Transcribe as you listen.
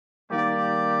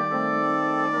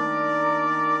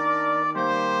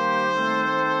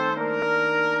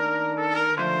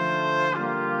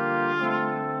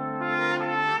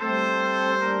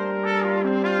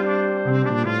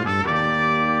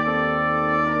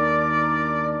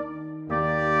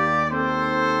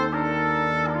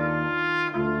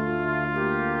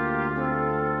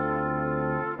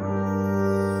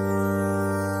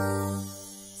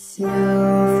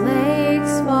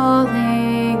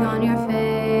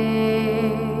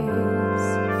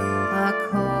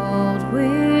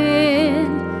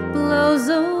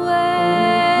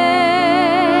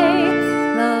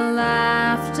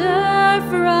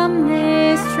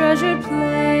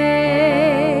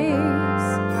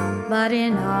but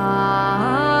in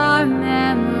our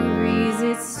memories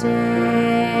it stays.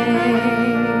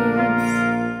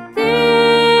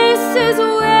 This is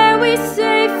where we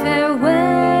say farewell,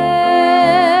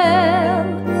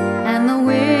 and the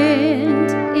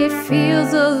wind, it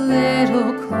feels a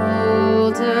little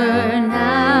colder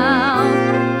now.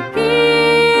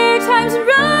 Here time's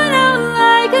run out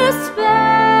like a spell,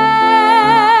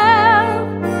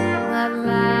 but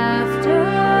laughter's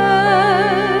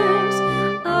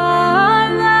our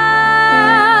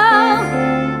vow.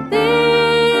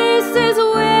 This is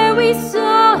where we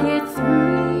saw it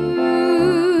through,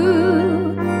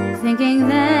 thinking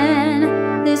then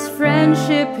this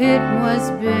friendship, it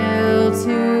was built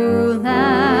to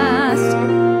last.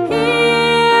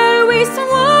 Here we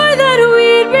swore that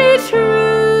we'd be true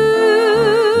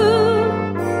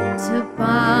to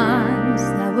bonds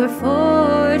that were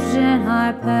forged in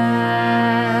our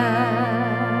past.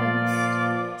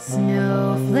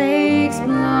 Snowflakes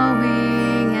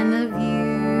blowing and the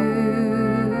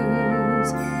views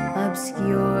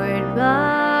obscured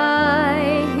by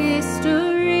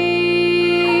history.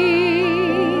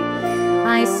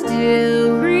 I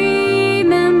still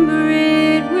remember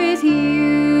it with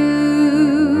you,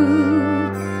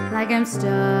 like I'm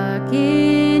stuck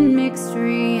in mixed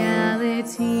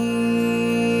reality.